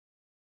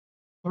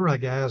All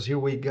right, guys, here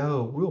we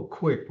go. Real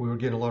quick, we were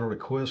getting a lot of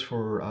requests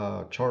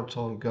for charts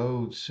on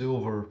gold,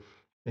 silver,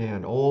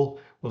 and oil.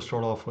 We'll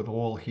start off with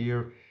oil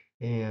here.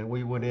 And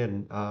we went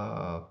in,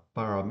 by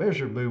our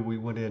measure move, we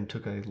went in and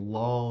took a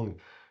long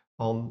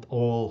on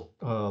oil,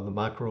 the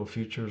micro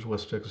futures,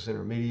 West Texas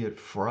Intermediate,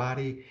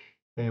 Friday.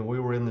 And we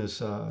were in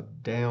this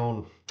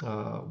down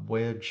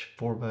wedge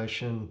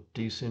formation,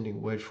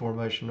 descending wedge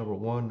formation, number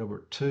one.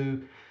 Number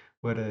two,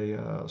 we had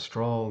a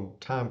strong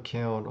time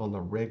count on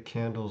the red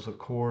candles, of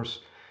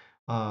course.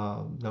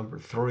 Number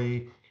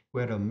three,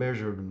 we had a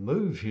measured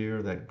move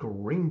here, that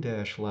green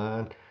dash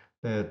line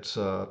that's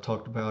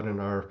talked about in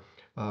our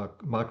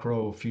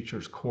micro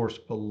futures course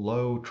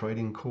below,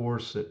 trading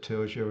course, that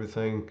tells you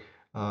everything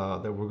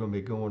that we're going to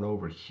be going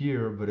over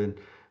here, but in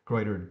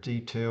greater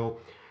detail.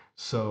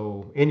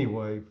 So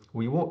anyway,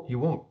 you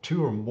want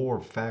two or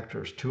more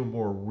factors, two or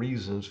more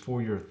reasons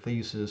for your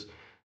thesis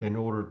in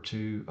order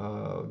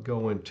to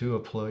go into a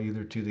play,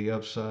 either to the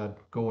upside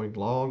going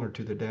long or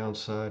to the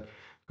downside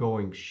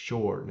going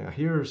short. Now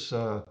here's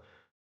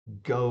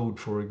gold,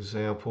 for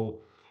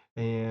example,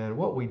 and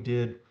what we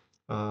did,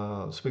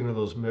 speaking of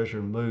those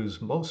measured moves,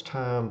 most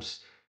times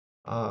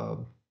uh,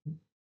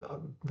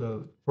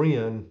 the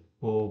trend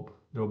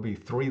there'll be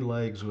three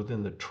legs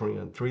within the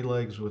trend, three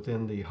legs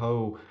within the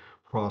whole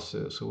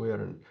process. So we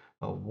had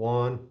a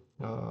one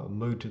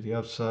move to the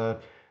upside,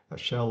 a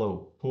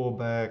shallow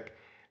pullback,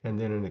 and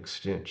then an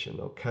extension.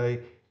 Okay.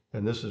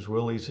 And this is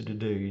real easy to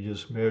do. You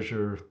just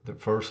measure the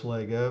first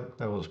leg up.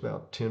 That was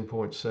about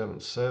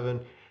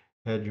 10.77.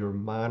 Had your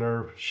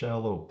minor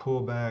shallow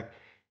pullback,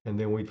 and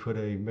then we put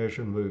a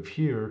measured move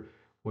here,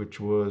 which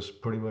was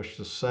pretty much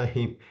the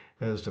same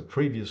as the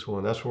previous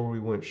one. That's where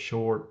we went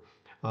short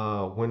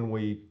when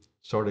we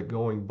started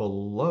going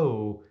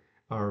below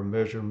our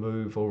measure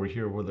move over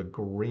here where the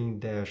green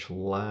dash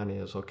line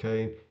is,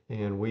 okay?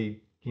 And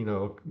we,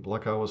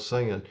 like I was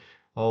saying,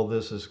 all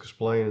this is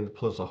explained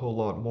plus a whole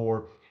lot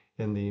more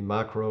in the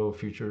micro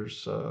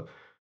futures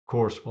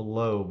course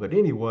below. But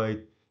anyway,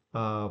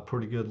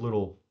 pretty good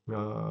little,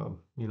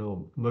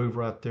 move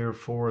right there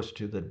for us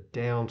to the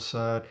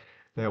downside.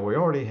 Now we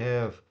already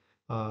have,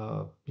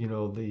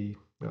 the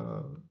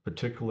uh,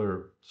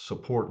 particular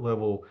support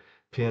level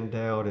pinned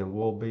out, and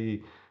we'll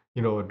be,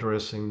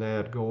 addressing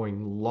that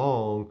going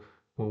long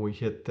when we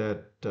hit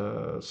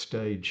that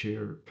stage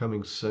here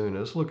coming soon.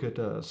 Let's look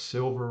at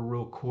silver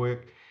real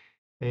quick.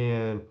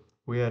 And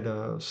we had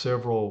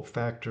several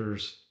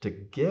factors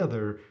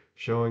together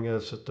showing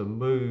us that the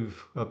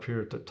move up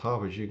here at the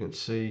top, as you can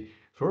see,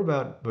 so we're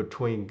about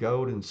between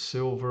gold and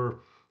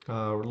silver,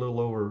 a little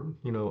over,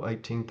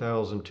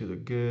 18,000 to the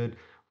good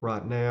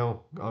right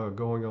now,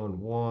 going on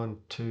 1,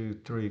 2,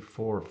 3,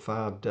 4,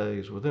 5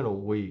 days within a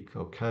week,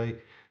 okay,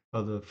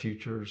 of the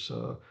futures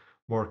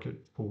market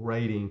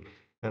rating.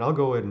 And I'll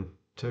go ahead and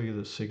tell you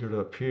the secret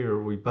up here.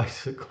 We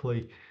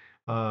basically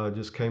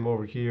just came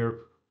over here,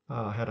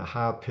 had a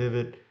high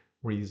pivot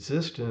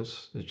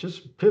resistance. It's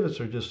just pivots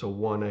are just a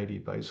 180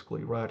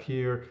 basically. Right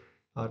here,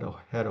 I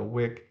had a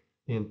wick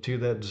into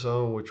that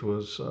zone, which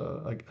was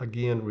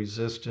again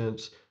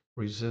resistance,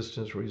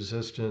 resistance,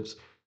 resistance.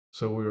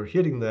 So we were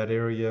hitting that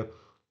area,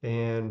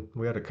 and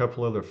we had a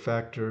couple other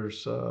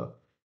factors on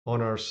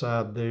our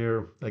side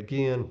there.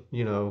 Again,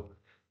 in the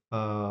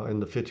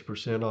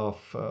 50%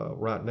 off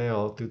right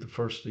now through the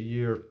first of the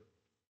year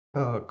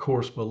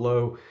course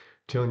below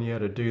telling you how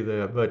to do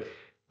that. But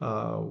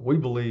we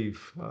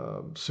believe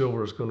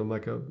silver is going to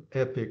make an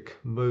epic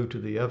move to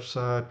the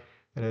upside.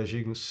 And as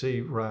you can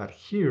see right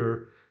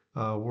here,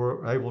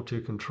 we're able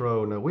to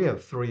control. Now we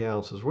have 3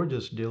 ounces. We're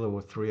just dealing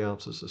with 3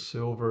 ounces of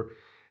silver,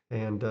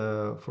 and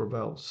for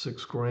about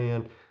 6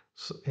 grand.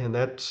 And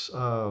that's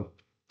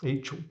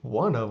each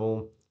one of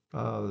them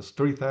is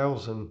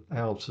 3,000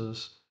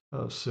 ounces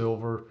of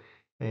silver,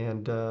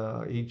 and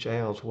each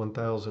ounce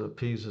 1,000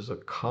 apiece is a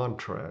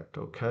contract.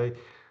 Okay,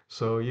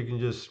 so you can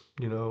just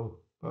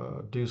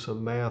do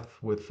some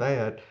math with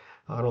that.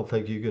 I don't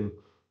think you can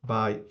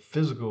buy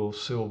physical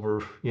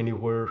silver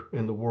anywhere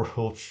in the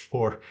world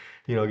for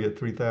get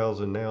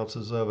 3,000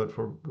 ounces of it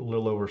for a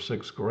little over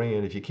 6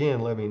 grand. If you can,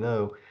 let me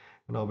know,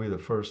 and I'll be the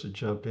first to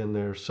jump in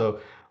there. So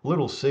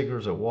little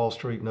secrets that Wall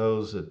Street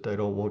knows that they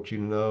don't want you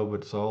to know,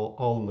 but it's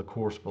all in the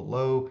course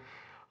below.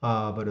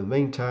 But in the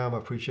meantime, I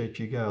appreciate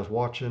you guys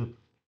watching,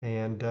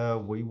 and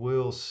we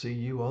will see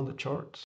you on the charts.